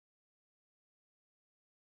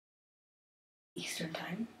Eastern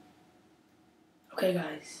Time. Okay,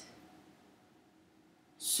 guys.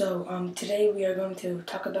 So today we are going to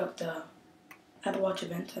talk about the Apple Watch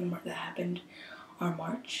event that happened on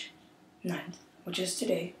March 9th, which is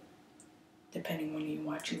today, depending when you're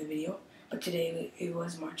watching the video. But today it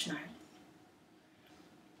was March 9th.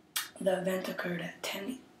 The event occurred at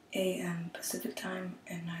 10 a.m. Pacific Time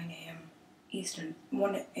and 9 a.m. Eastern,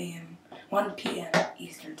 1 p.m.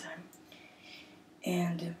 Eastern Time,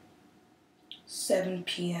 and 7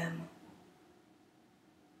 p.m.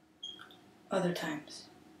 other times.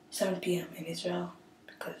 7 p.m. in Israel,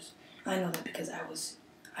 because I know that because I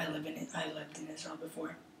lived in Israel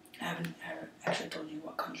before. I haven't actually told you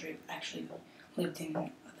what country I've actually lived in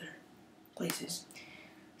other places.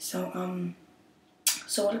 So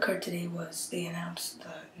what occurred today was they announced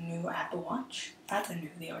the new Apple Watch. Not the new,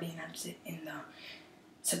 they already announced it in the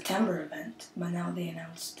September event, but now they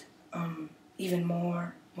announced even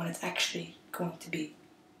more when it's actually going to be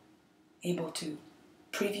able to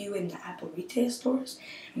preview in the Apple retail stores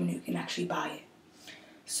and when you can actually buy it.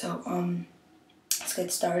 So let's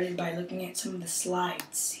get started by looking at some of the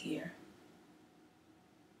slides here.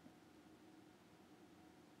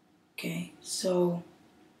 Okay, so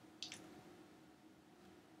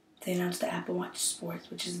they announced the Apple Watch Sports,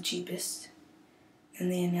 which is the cheapest,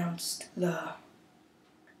 and they announced the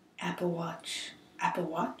Apple Watch,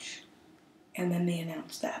 and then they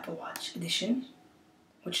announced the Apple Watch Edition,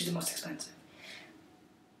 which is the most expensive.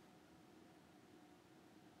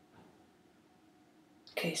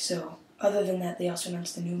 Okay, so other than that, they also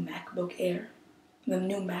announced the new MacBook Air, the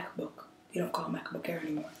new MacBook. They don't call it MacBook Air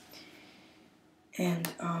anymore, and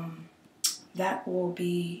that will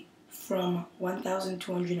be from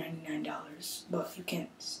 $1,299, but you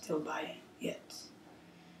can't still buy it yet.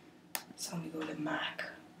 So let me go to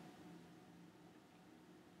Mac.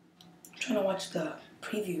 I'm trying to watch the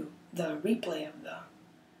preview, the replay of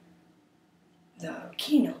the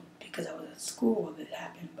keynote because I was at school when it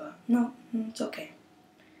happened, but no, it's okay.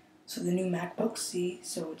 So the new MacBook,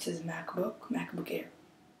 so it says MacBook Air.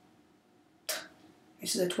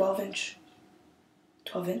 This is a 12-inch.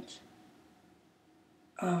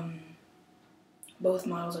 Both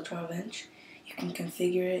models are 12-inch. You can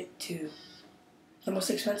configure it to, the most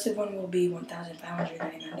expensive one will be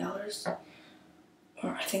 $1,599, or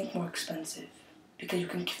I think more expensive, because you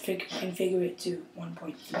can configure it to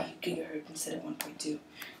 1.3 gigahertz instead of 1.2,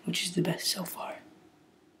 which is the best so far.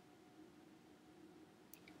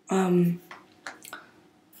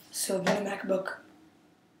 So the new MacBook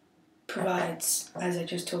provides, as I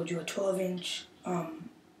just told you, a 12-inch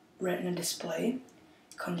Retina display.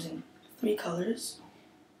 It comes in 3 colors: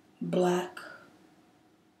 black,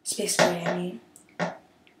 space gray.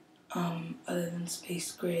 Other than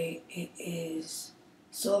space gray, it is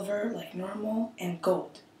silver, like normal, and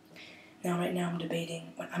gold. Now, right now, I'm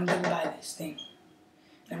debating. I'm gonna buy this thing.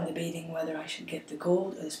 I'm debating whether I should get the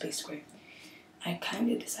gold or the space gray. I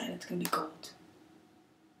kind of decided it's gonna be gold,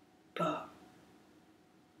 but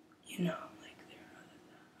you know, like there are other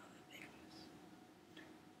things.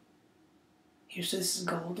 Here, so this is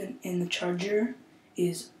gold, and the charger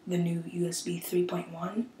is the new USB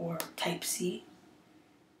 3.1 or Type-C.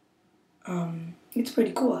 It's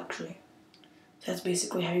pretty cool actually. So that's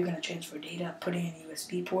basically how you're gonna transfer data, putting in a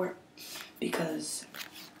USB port. Because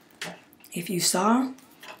if you saw,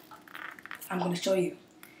 I'm gonna show you.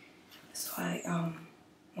 So I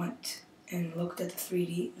went and looked at the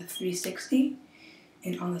 360,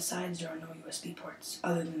 and on the sides there are no USB ports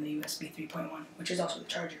other than the USB 3.1, which is also the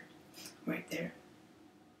charger, right there,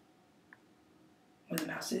 where the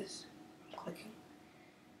mouse is. I'm clicking.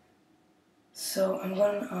 So I'm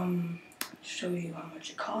gonna show you how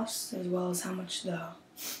much it costs, as well as how much the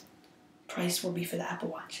price will be for the Apple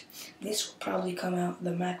Watch. This will probably come out,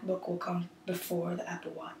 the MacBook will come before the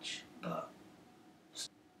Apple Watch, but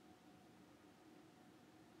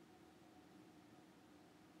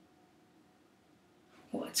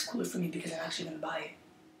well, it's cooler for me because I'm actually going to buy it.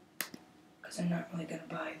 Because I'm not really going to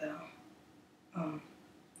buy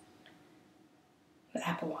the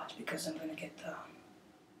Apple Watch, because I'm going to get the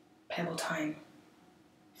Pebble Time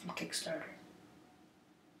from Kickstarter.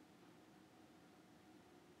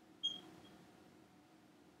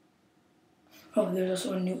 Oh, there's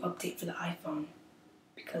also a new update for the iPhone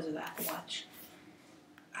because of the Apple Watch.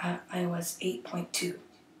 iOS 8.2.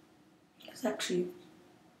 It's actually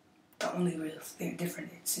the only real thing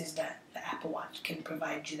different is that the Apple Watch can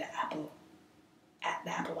provide you the Apple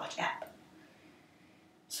Watch app.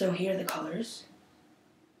 So here are the colors.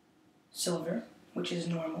 Silver, which is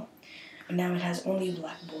normal. And now it has only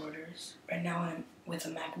black borders. Right now I'm with a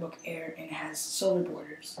MacBook Air and it has silver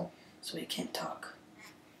borders, so it can't talk.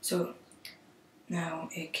 So Now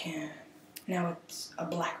it's a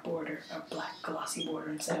black border, a black glossy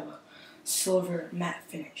border instead of a silver matte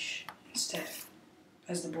finish instead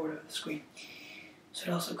as the border of the screen.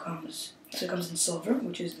 So it comes in silver,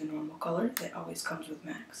 which is the normal color that always comes with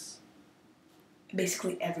Macs.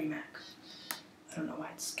 Basically every Mac. I don't know why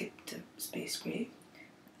it skipped to space gray.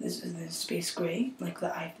 This is the space gray, like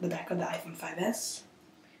the back of the iPhone 5S. I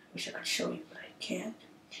wish I could show you, but I can't.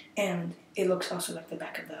 And it looks also like the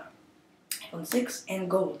back of the iPhone 6 and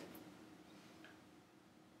gold.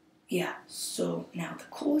 Yeah, so now the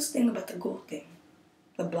coolest thing about the gold thing,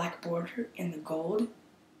 the black border and the gold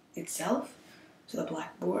itself, so the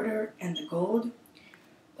black border and the gold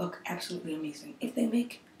look absolutely amazing. If they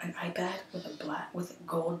make an iPad with a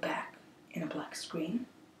gold back and a black screen,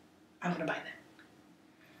 I'm gonna buy that.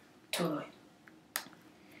 Totally.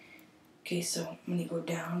 Okay, so when you go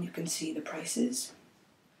down, you can see the prices.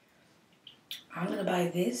 I'm gonna buy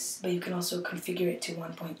this, but you can also configure it to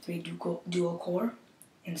 1.3 dual core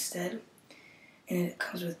instead. And it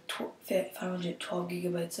comes with 512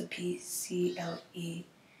 gigabytes of PCIe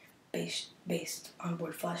based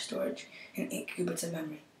onboard flash storage and 8 gigabytes of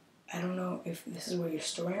memory. I don't know if this is where you're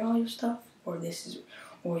storing all your stuff, or you're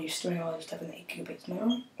storing all your stuff in the 8 gigabytes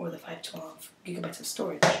memory, or the 512 gigabytes of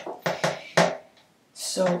storage.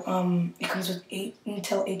 So it comes with 8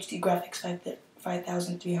 Intel HD graphics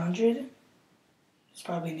 5300. It's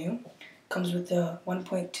probably new. Comes with the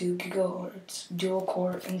 1.2 gigahertz dual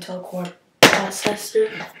core Intel Core processor,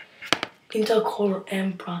 Intel Core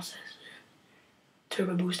M processor.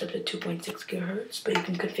 Turbo boost up to 2.6 gigahertz, but you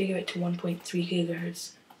can configure it to 1.3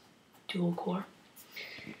 gigahertz dual core.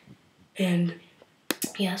 And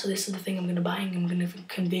yeah, so this is the thing I'm gonna buy, and I'm gonna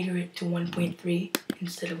configure it to 1.3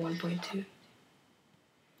 instead of 1.2.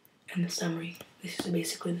 And the summary. This is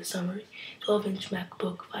basically the summary. 12-inch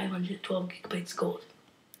MacBook, 512 gigabytes gold.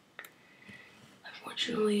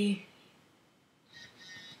 Unfortunately,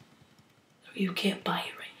 you can't buy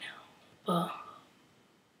it right now, but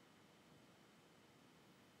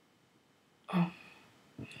no.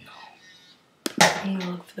 I'm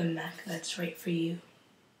gonna look for the Mac that's right for you.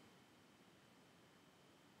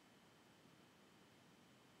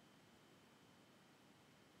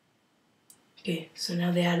 Okay, so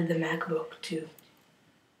now they added the MacBook to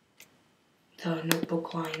the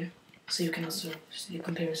notebook line, so you can also see a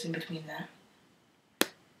comparison between that.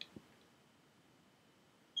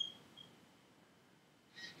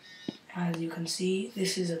 As you can see,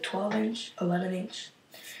 this is a 12-inch, 11-inch,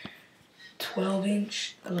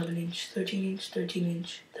 12-inch, 11-inch, 13-inch,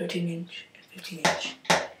 13-inch, 13-inch, and 15-inch.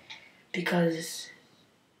 Because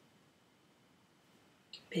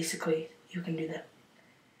basically you can do that.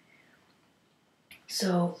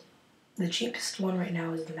 So the cheapest one right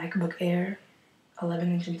now is the MacBook Air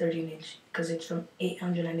 11-inch and 13-inch, because it's from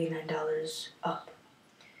 $899 up.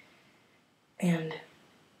 And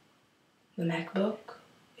the MacBook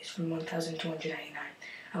is from $1,299.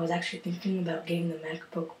 I was actually thinking about getting the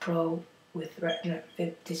MacBook Pro with Retina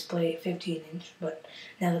display 15-inch, but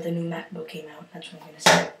now that the new MacBook came out, that's what I'm going to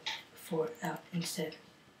set for instead.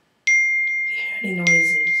 If you hear any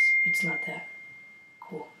noises, it's not that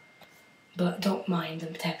cool. But don't mind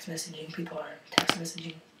them text messaging. People are text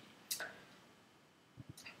messaging.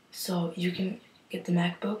 So you can get the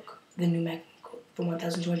MacBook, the new MacBook, for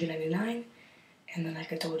 $1,299, and then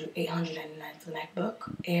like I told you, $899 for the MacBook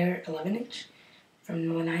Air 11-inch, from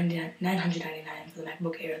 $999 for the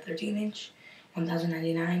MacBook Air 13-inch,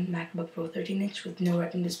 $1,099 MacBook Pro 13-inch with no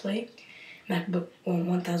Retina display, MacBook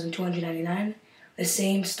 $1,299, the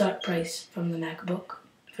same start price from the MacBook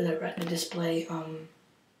for the Retina display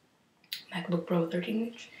MacBook Pro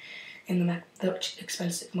 13-inch, and the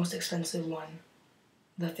most expensive one,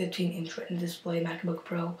 the 15-inch Retina display MacBook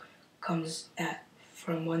Pro, comes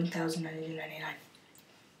from $1,999.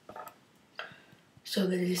 So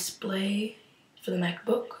the display for the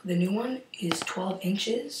MacBook, the new one, is 12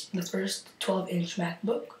 inches. The first 12-inch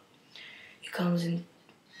MacBook. It comes in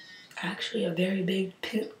actually a very big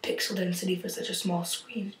pixel density for such a small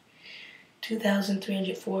screen.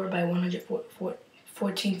 2,304 by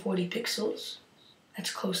 1440 pixels.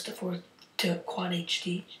 That's close to Quad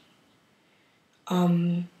HD.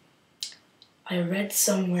 I read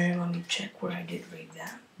somewhere, let me check where I did read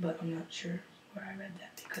that, but I'm not sure where I read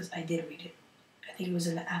that because I did read it. I think it was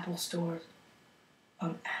in the Apple Store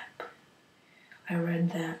app. I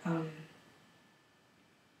read that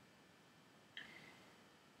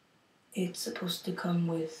it's supposed to come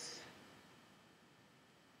with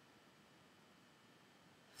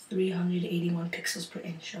 381 pixels per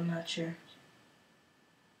inch. I'm not sure.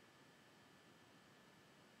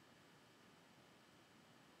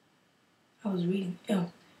 I was reading.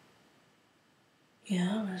 Oh.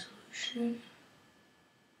 Yeah, resolution.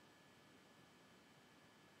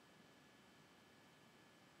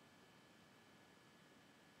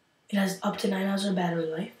 It has up to 9 hours of battery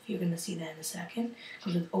life. You're going to see that in a second.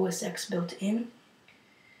 Comes with OS X built in.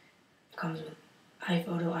 Comes with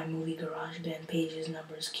iPhoto, iMovie, GarageBand, Pages,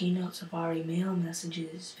 Numbers, Keynote, Safari, Mail,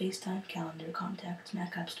 Messages, FaceTime, Calendar, Contacts,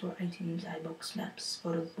 Mac App Store, iTunes, iBooks, Maps,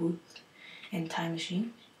 Photo Booth, and Time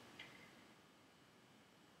Machine.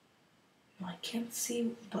 Well, I can't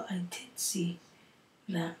see, but I did see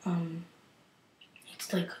that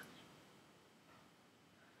it's like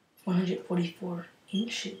 144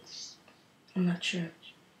 inches. I'm not sure.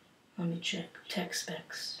 Let me check. Tech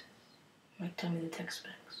specs. Might tell me the tech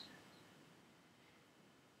specs.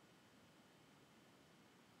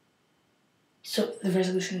 So the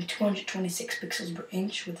resolution is 226 pixels per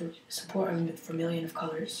inch with the support of a million of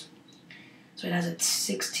colors. So it has a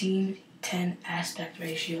 16:10 aspect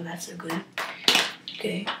ratio. That's a good.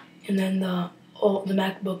 Okay. And then the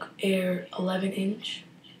MacBook Air 11-inch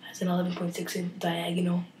has an 11.6-inch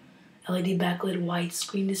diagonal LED backlit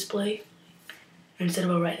widescreen display instead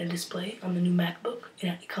of a Retina display on the new MacBook.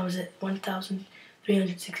 It comes at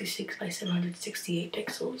 1,366 by 768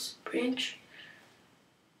 pixels per inch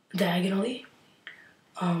diagonally.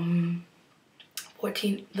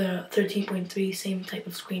 The 13.3, same type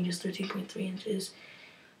of screen, just 13.3 inches,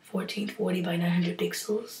 1440 by 900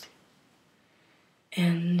 pixels.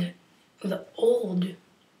 And the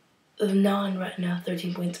non-Retina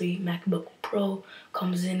 13.3 MacBook Pro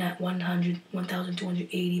comes in at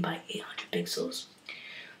 1,280 by 800 pixels.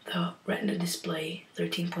 The Retina display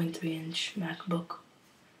 13.3 inch MacBook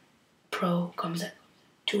Pro comes at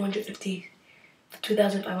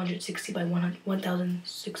 2,560 by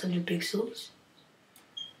 1,600 pixels.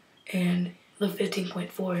 And the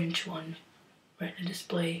 15.4 inch one, Retina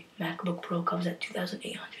display MacBook Pro, comes at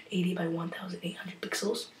 2,880 by 1,800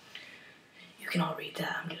 pixels. You can all read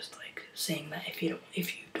that. I'm just like saying that if you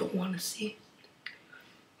don't want to see.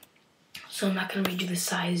 So I'm not gonna read you the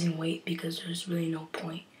size and weight because there's really no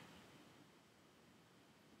point.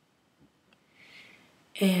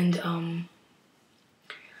 And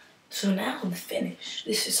so now the finish.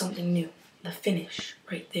 This is something new. The finish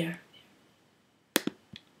right there.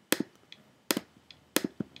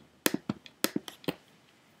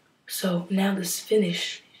 So now this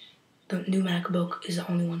finish, the new MacBook is the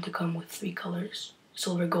only one to come with 3 colors.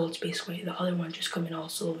 Silver, gold, space gray. The other one just come in all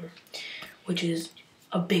silver, which is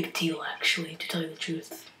a big deal actually, to tell you the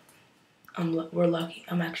truth. We're lucky.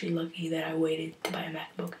 I'm actually lucky that I waited to buy a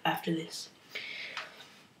MacBook after this.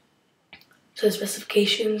 So the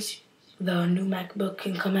specifications, the new MacBook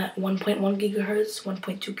can come at 1.1 gigahertz,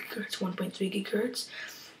 1.2 gigahertz, 1.3 gigahertz.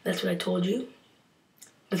 That's what I told you.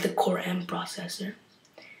 With the Core M processor.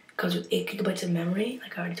 Comes with 8 gigabytes of memory.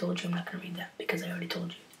 Like I already told you, I'm not gonna read that because I already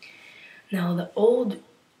told you. Now the old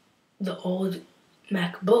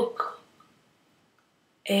MacBook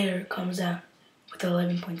Air comes out with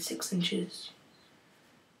 11.6 inches.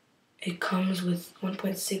 It comes with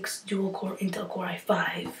 1.6 dual-core Intel Core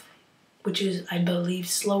i5, which is, I believe,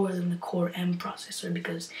 slower than the Core M processor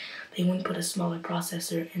because they wouldn't put a smaller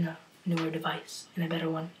processor in a newer device, in a better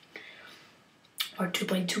one. Or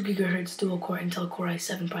 2.2 gigahertz dual-core Intel Core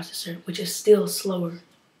i7 processor, which is still slower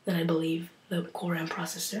than, I believe, the Core M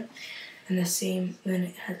processor. And the same,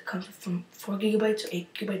 then it comes from 4 gigabytes or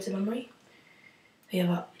 8 gigabytes of memory. They have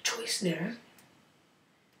a choice there.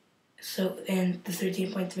 So, and the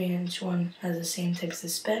 13.3 inch one has the same types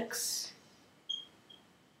of specs.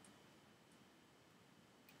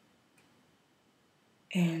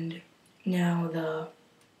 And now I'm not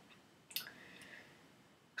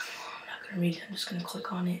gonna read it, I'm just gonna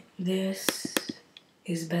click on it. This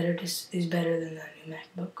is better than the new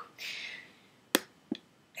MacBook.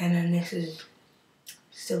 And then this is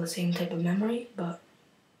still the same type of memory, but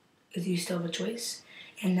you still have a choice.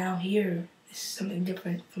 And now here, this is something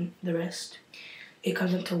different from the rest. It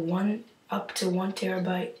comes up to 1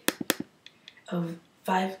 terabyte of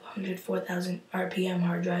 504,000 RPM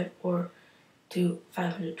hard drive or to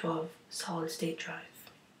 512 solid state drive.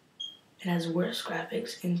 It has worse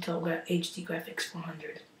graphics, Intel HD Graphics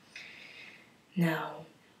 400. Now,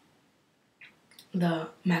 the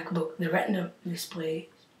MacBook, the Retina display,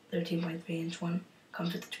 13.3 inch one,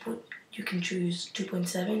 comes with you can choose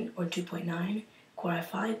 2.7 or 2.9 Core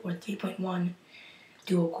i5 or 3.1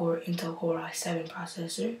 dual core Intel Core i7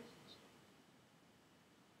 processor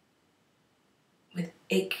with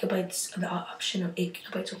 8 gigabytes, the option of 8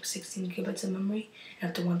 gigabytes or 16 gigabytes of memory and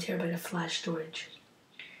up to 1 terabyte of flash storage.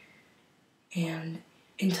 And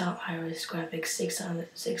Intel Iris graphics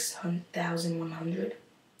 6100.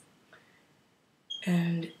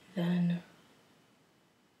 And then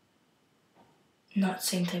not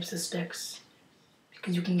same types of specs,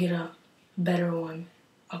 because you can get a better one,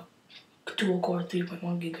 a dual core 3.1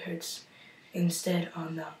 gigahertz instead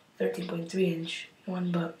on the 13.3 inch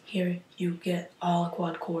one, but here you get all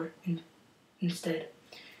quad core instead,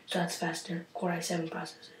 so that's faster. Core i7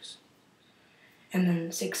 processors. And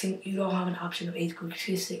then 16, you don't have an option of 8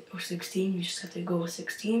 or 16, you just have to go with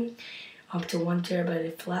 16, up to 1 terabyte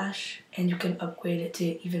of flash, and you can upgrade it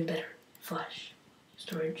to even better flash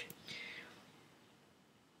storage.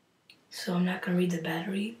 So I'm not gonna read the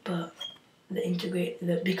battery, but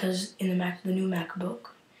because in the new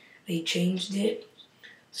MacBook, they changed it,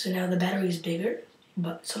 so now the battery is bigger,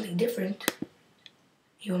 but something different.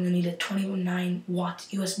 You only need a 29 watt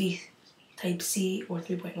USB Type-C or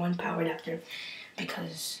 3.1 power adapter,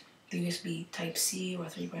 because the USB Type-C or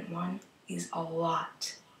 3.1 is a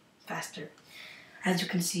lot faster. As you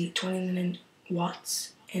can see, 29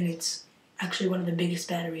 watts, and it's actually one of the biggest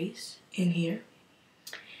batteries in here.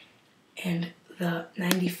 And the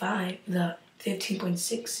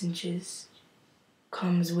 15.6 inches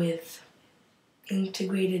comes with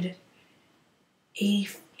integrated you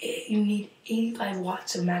need 85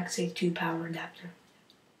 watts of MagSafe 2 power adapter.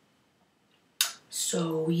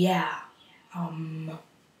 So yeah, no,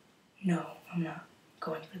 I'm not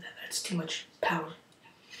going for that. That's too much power.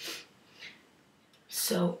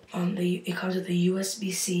 So it comes with a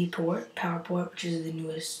USB-C power port, which is the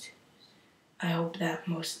newest. I hope that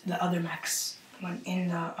the other Macs, in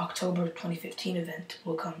the October 2015 event,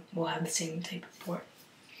 will have the same type of port.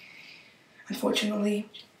 Unfortunately,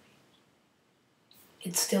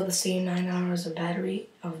 it's still the same 9 hours of battery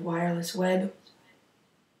of wireless web,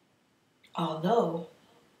 although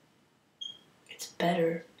it's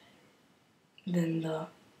better than the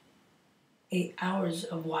 8 hours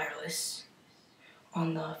of wireless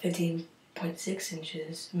on the 15.6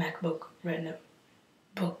 inches MacBook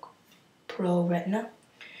Pro Retina.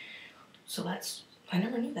 So I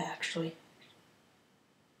never knew that actually.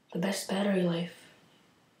 The best battery life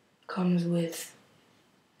comes with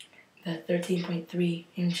the 13.3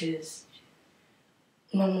 inches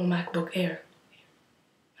normal MacBook Air.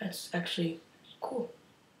 That's actually cool.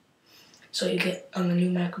 So you get, on the new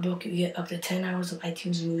MacBook, you get up to 10 hours of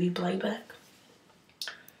iTunes movie playback.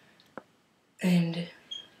 And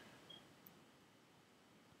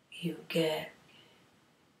you get,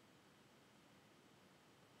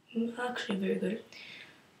 actually very good.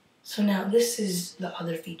 So now this is the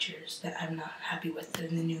other features that I'm not happy with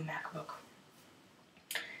in the new MacBook.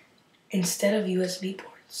 Instead of USB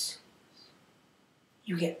ports,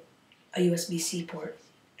 you get a USB-C port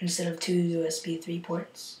instead of 2 USB 3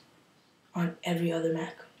 ports on every other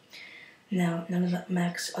Mac. Now, none of the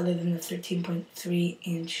Macs other than the 13.3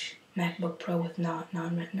 inch MacBook Pro with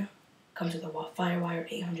non-Retina comes with a FireWire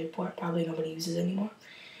 800 port, probably nobody uses anymore.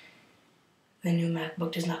 The new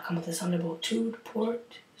MacBook does not come with a Thunderbolt 2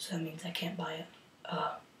 port, so that means I can't buy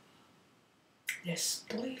a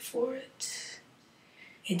display for it.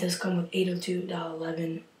 It does come with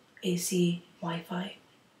 802.11 AC Wi-Fi,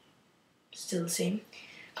 still the same.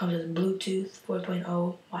 Comes with Bluetooth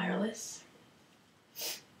 4.0 wireless.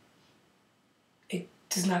 It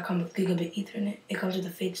does not come with gigabit Ethernet. It comes with a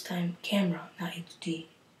FaceTime camera, not HD.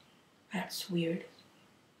 That's weird.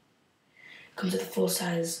 It comes with a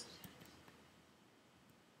full-size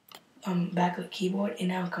backlit keyboard, and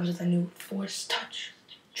now it comes with a new Force Touch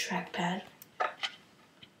trackpad.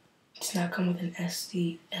 It does not come with an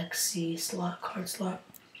SDXC card slot.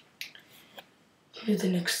 With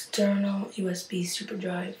an external USB super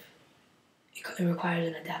drive. It requires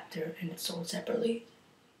an adapter, and it's sold separately.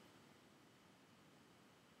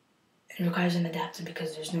 It requires an adapter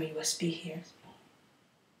because there's no USB here.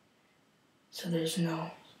 So there's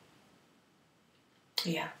no,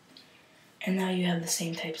 yeah. And now you have the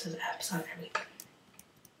same types of apps on everything.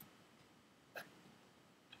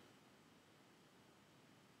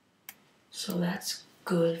 So that's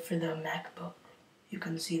good for the MacBook. You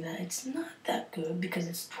can see that it's not that good because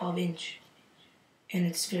it's 12 inch and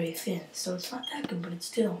it's very thin. So it's not that good, but it's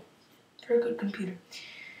still a very good computer.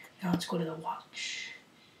 Now let's go to the watch.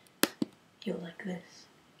 You'll like this.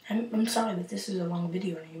 I'm sorry that this is a long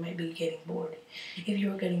video and you might be getting bored. If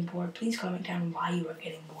you are getting bored, please comment down why you are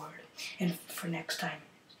getting bored and for next time.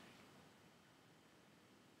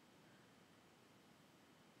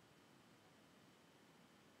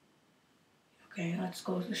 Okay, let's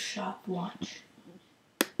go to shop watch.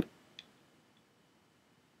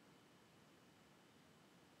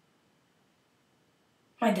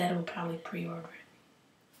 My dad will probably pre-order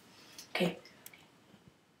it. Okay.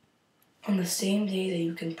 On the same day that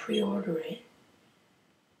you can pre-order it,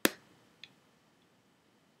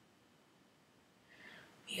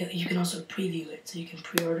 You can also preview it, so you can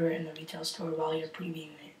pre-order it in the retail store while you're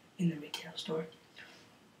previewing it in the retail store.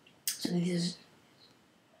 So this is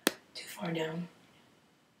too far down.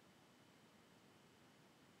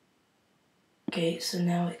 Okay, so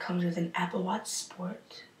now it comes with an Apple Watch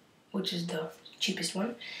Sport, which is the cheapest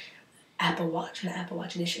one. Apple Watch and the Apple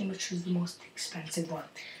Watch Edition, which is the most expensive one.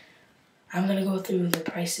 I'm gonna go through the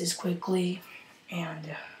prices quickly,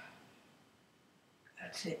 and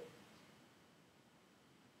that's it.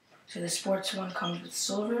 So the sports one comes with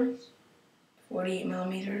silver, 48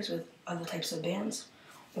 millimeters with other types of bands,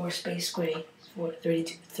 or space gray for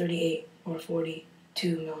 38 or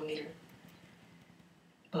 42 millimeter.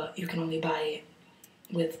 But you can only buy it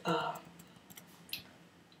with a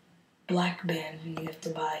black band, and you have to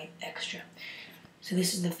buy extra. So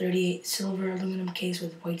this is the 38 silver aluminum case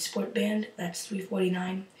with white sport band. That's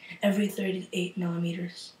 $349. Every 38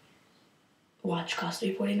 millimeters watch costs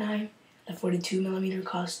 $349. The 42 millimeter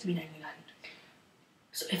costs $399.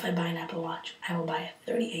 So if I buy an Apple Watch, I will buy a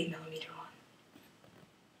 38 millimeter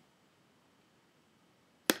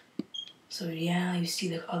one. So yeah, you see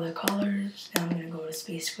the other colors. Now I'm gonna go to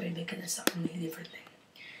space gray because it's a completely different thing.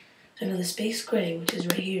 So now the space gray, which is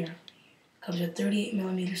right here, comes with 38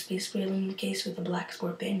 millimeter space gray aluminum case with a black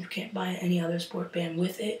sport band. You can't buy any other sport band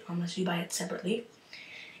with it unless you buy it separately.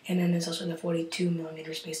 And then there's also the 42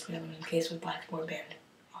 millimeter space gray aluminum case with black sport band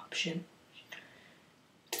option.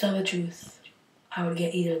 To tell the truth, I would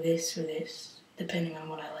get either this or this, depending on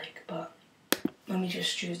what I like. But let me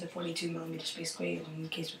just choose the 42 millimeter space gray aluminum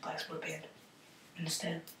case with black sport band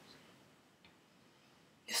instead,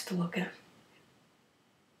 just to look at.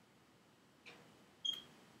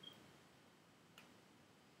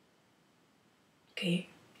 Okay,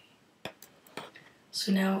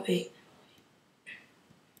 so now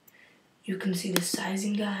you can see the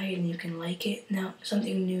sizing guide and you can like it. Now,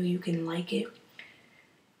 something new, you can like it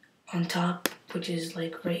on top, which is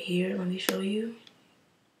like right here. Let me show you.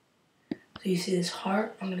 So you see this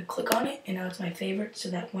heart, I'm gonna click on it, and now it's my favorite, so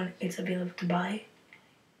that when it's available to buy,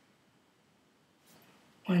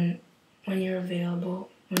 when you're available,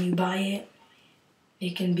 when you buy it,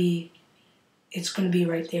 it's gonna be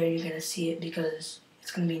right there, and you're gonna see it because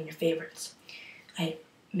it's gonna be in your favorites. I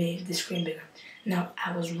made the screen bigger. Now,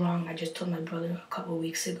 I was wrong. I just told my brother a couple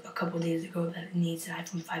days ago that it needs an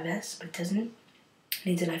iPhone 5S, but it doesn't. It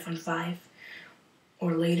needs an iPhone 5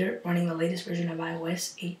 or later, running the latest version of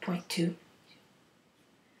iOS 8.2.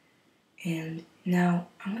 And now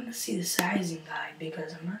I'm gonna see the sizing guide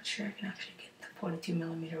because I'm not sure I can actually get the 42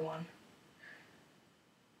 millimeter one.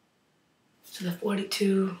 So the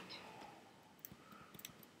 42.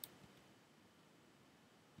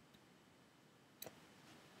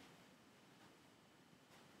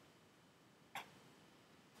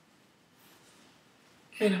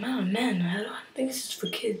 Man, I'm out of men. I don't think this is for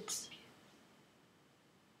kids.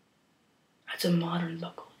 That's a modern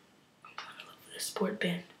buckle. I'm gonna look for the sport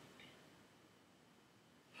band.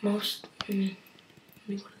 Let me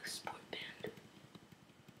go to the sport band.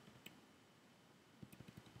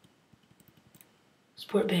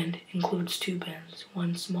 Sport band includes two bands,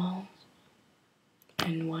 one small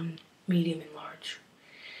and one medium and large.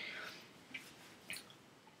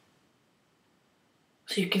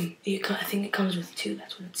 So I think it comes with two,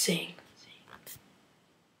 that's what it's saying.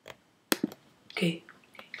 Okay,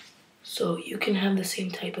 so you can have the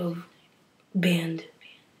same type of band,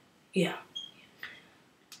 yeah.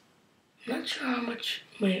 I'm not sure how much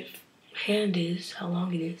my hand is, how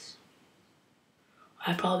long it is.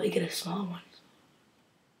 I'd probably get a small one.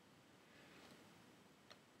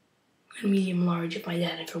 A medium large if my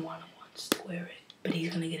dad ever wants to wear it, but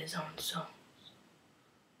he's gonna get his own, so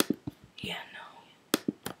yeah, no.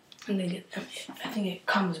 I'm gonna get them. I think it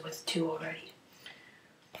comes with two already.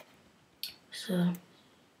 So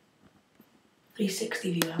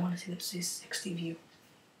 360 view. I want to see the 360 view.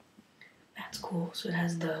 That's cool. So it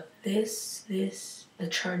has the the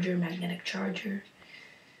charger, magnetic charger,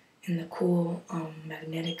 and the cool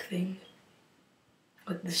magnetic thing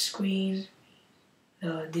with the screen,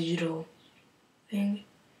 the digital thing,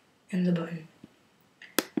 and the button.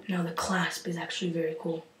 Now the clasp is actually very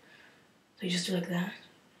cool. So you just do like that,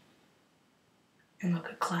 and look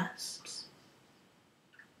at clasps.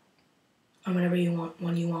 Or whatever you want,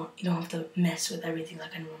 when you want. You don't have to mess with everything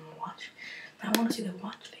like a normal watch. Now I want to see the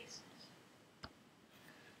watch faces.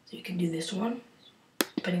 So you can do this one,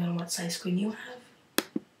 depending on what size screen you have.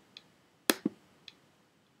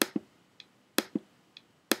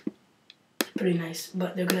 Pretty nice,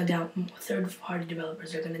 but they're gonna third-party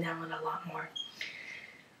developers are gonna download a lot more.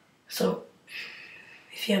 So,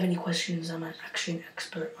 if you have any questions, I'm actually an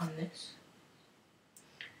expert on this.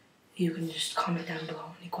 you can just comment down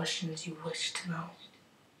below any questions you wish to know.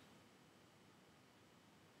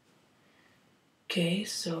 Okay,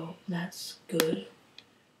 so that's good.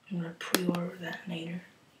 I'm gonna pre-order that later.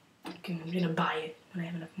 Okay, I'm gonna buy it when I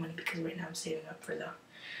have enough money, because right now I'm saving up for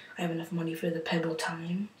I have enough money for the Pebble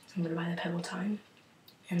Time. So I'm gonna buy the Pebble Time,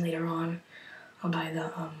 and later on, I'll buy the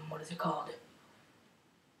what is it called?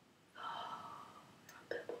 Not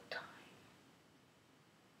Pebble Time.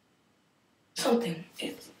 Something.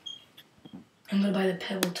 I'm gonna buy the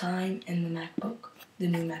Pebble Time and the MacBook, the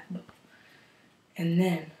new MacBook, and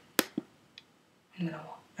then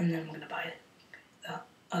I'm gonna buy the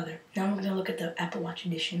other. Now I'm gonna look at the Apple Watch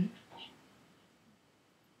edition.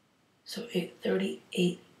 So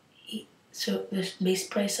so the base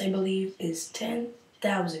price, I believe, is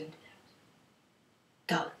 $10,000.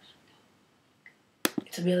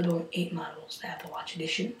 It's available in 8 models, the Apple Watch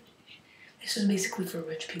edition. This is basically for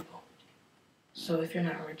rich people. So if you're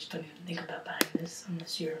not rich, don't even think about buying this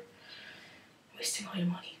unless you're wasting all your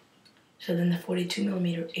money. So then the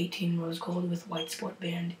 42mm 18 rose gold with white sport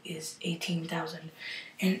band is $18,000.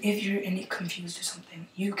 And if you're any confused or something,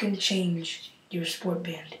 you can change your sport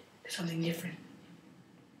band to something different.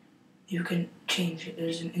 You can change it.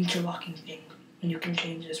 There's an interlocking thing, and you can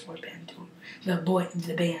change the sport band to the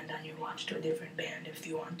band on your watch to a different band if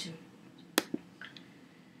you want to.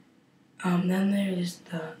 Then there's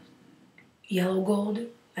the yellow gold.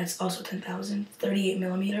 That's also $10,000,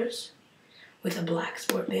 38mm with a black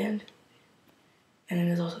sport band. And then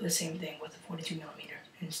there's also the same thing with a 42mm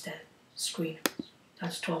instead screen.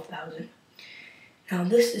 That's $12,000. Now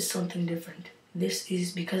this is something different. This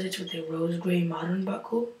is because it's with a rose gray modern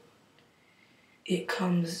buckle. It's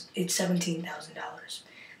 $17,000.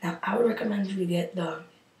 Now I would recommend you to get the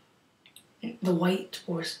white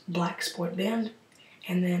or black sport band,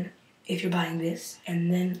 and then if you're buying this,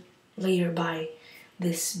 and then later buy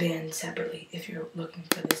this band separately if you're looking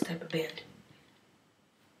for this type of band.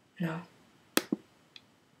 No.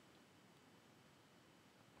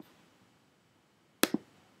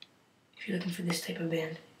 If you're looking for this type of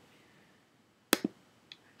band.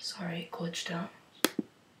 Sorry, it glitched out.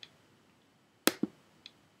 Oh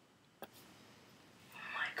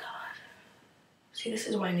my god. See, this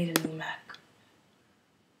is why I need a new Mac.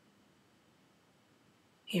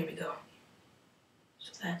 Here we go.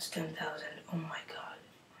 So that's 10,000. Oh my god.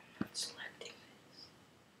 I'm not selecting this.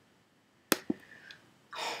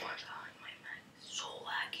 Oh my god, my Mac is so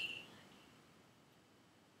laggy.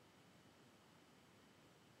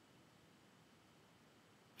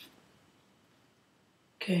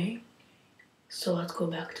 Okay, so let's go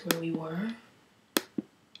back to where we were.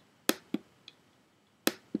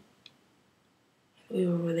 We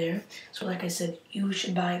were over there. So like I said, you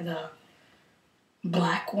should buy the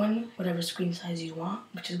black one, whatever screen size you want,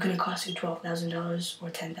 which is going to cost you $12,000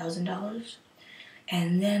 or $10,000.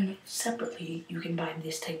 And then separately, you can buy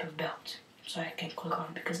this type of belt. So I can click on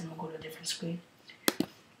it because then we'll go to a different screen.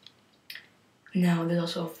 Now there's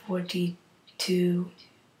also a 42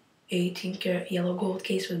 18 karat yellow gold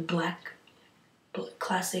case with black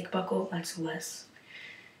classic buckle. That's less.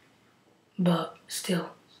 But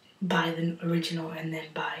still, buy the original and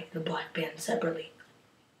then buy the black band separately.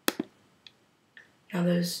 Now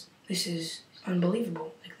this is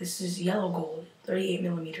unbelievable. Like, this is yellow gold,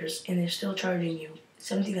 38mm, and they're still charging you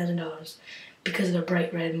 $17,000 because of the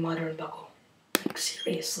bright red modern buckle. Like,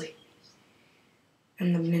 seriously.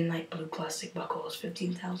 And the midnight blue classic buckle is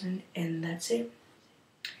 $15,000, and that's it.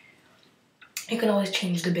 You can always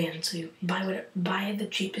change the band, so you buy the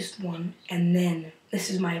cheapest one, and then, this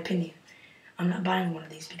is my opinion, I'm not buying one of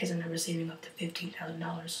these because I'm never saving up to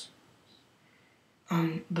 $15,000.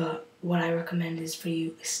 But what I recommend is for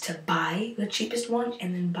you is to buy the cheapest one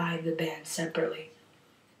and then buy the band separately.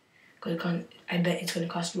 I bet it's going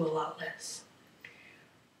to cost you a lot less.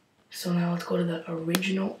 So now let's go to the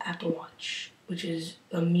original Apple Watch, which is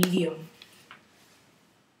the medium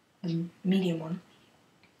one.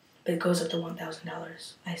 But it goes up to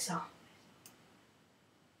 $1,000, I saw.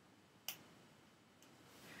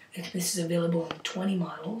 This is available in 20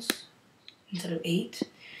 models instead of 8.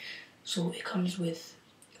 So it comes with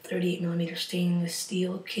 38mm stainless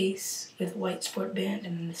steel case with white sport band,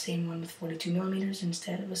 and then the same one with 42mm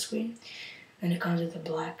instead of a screen. Then it comes with a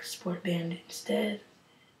black sport band instead.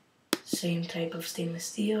 Same type of stainless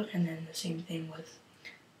steel, and then the same thing with,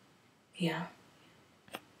 yeah.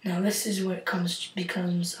 Now this is where it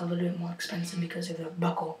becomes a little bit more expensive because of the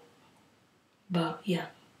buckle. But yeah.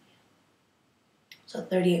 So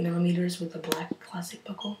 38mm with the black classic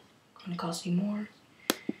buckle, gonna cost you more.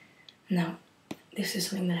 Now, this is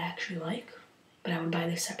something that I actually like, but I would buy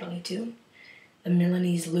this separately too. The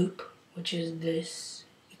Milanese loop, which is this,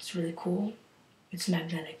 It's really cool. It's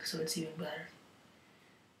magnetic, so it's even better.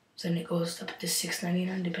 So then it goes up to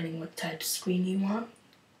 $6.99 depending what type of screen you want.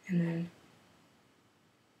 And then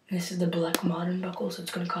this is the black modern buckle, so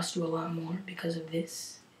it's going to cost you a lot more because of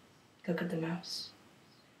this. Look at the mouse.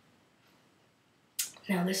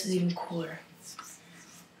 Now this is even cooler.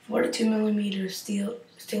 42mm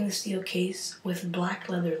stainless steel case with black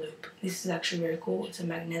leather loop. This is actually very cool. It's a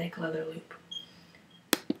magnetic leather loop.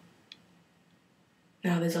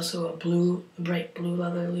 Now there's also a bright blue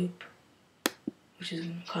leather loop, which is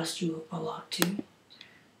going to cost you a lot too.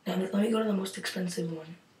 Now let me go to the most expensive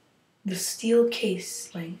one. The steel case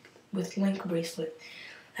link with link bracelet.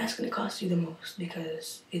 That's going to cost you the most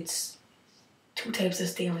because it's 2 types of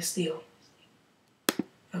stainless steel.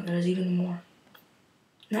 And there's even more.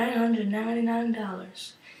 $999.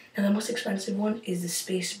 Now the most expensive one is the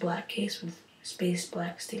space black case with space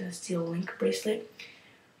black stainless steel link bracelet.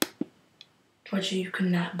 Fortunately, you could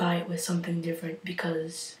not buy it with something different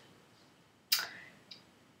because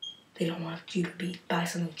they don't want you to buy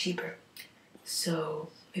something cheaper. So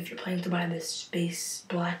if you're planning to buy this space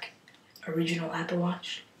black original Apple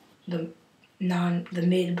Watch, the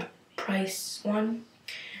mid-price one,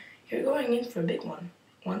 you're going in for a big one.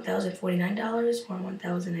 $1,049 or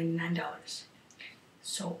 $1,099.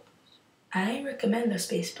 So I recommend the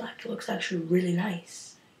space black. It looks actually really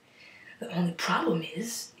nice. The only problem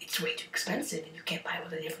is it's way too expensive and you can't buy it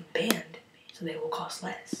with a different band, so they will cost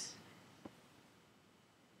less.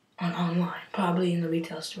 Online, probably in the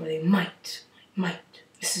retail store, they might.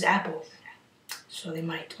 This is Apple, so they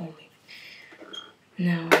might only.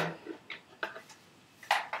 Now,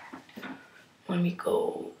 when we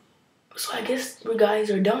go, so I guess we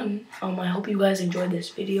guys are done. I hope you guys enjoyed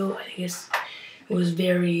this video. I guess it was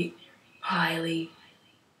very highly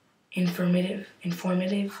informative.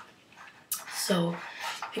 So,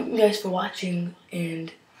 thank you guys for watching,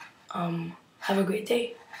 and have a great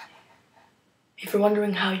day. If you're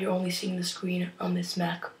wondering how you're only seeing the screen on this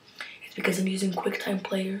Mac, it's because I'm using QuickTime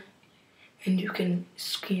Player, and you can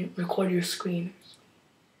record your screen,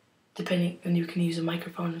 and you can use a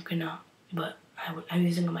microphone, you cannot, but I'm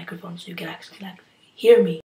using a microphone so you can actually hear me.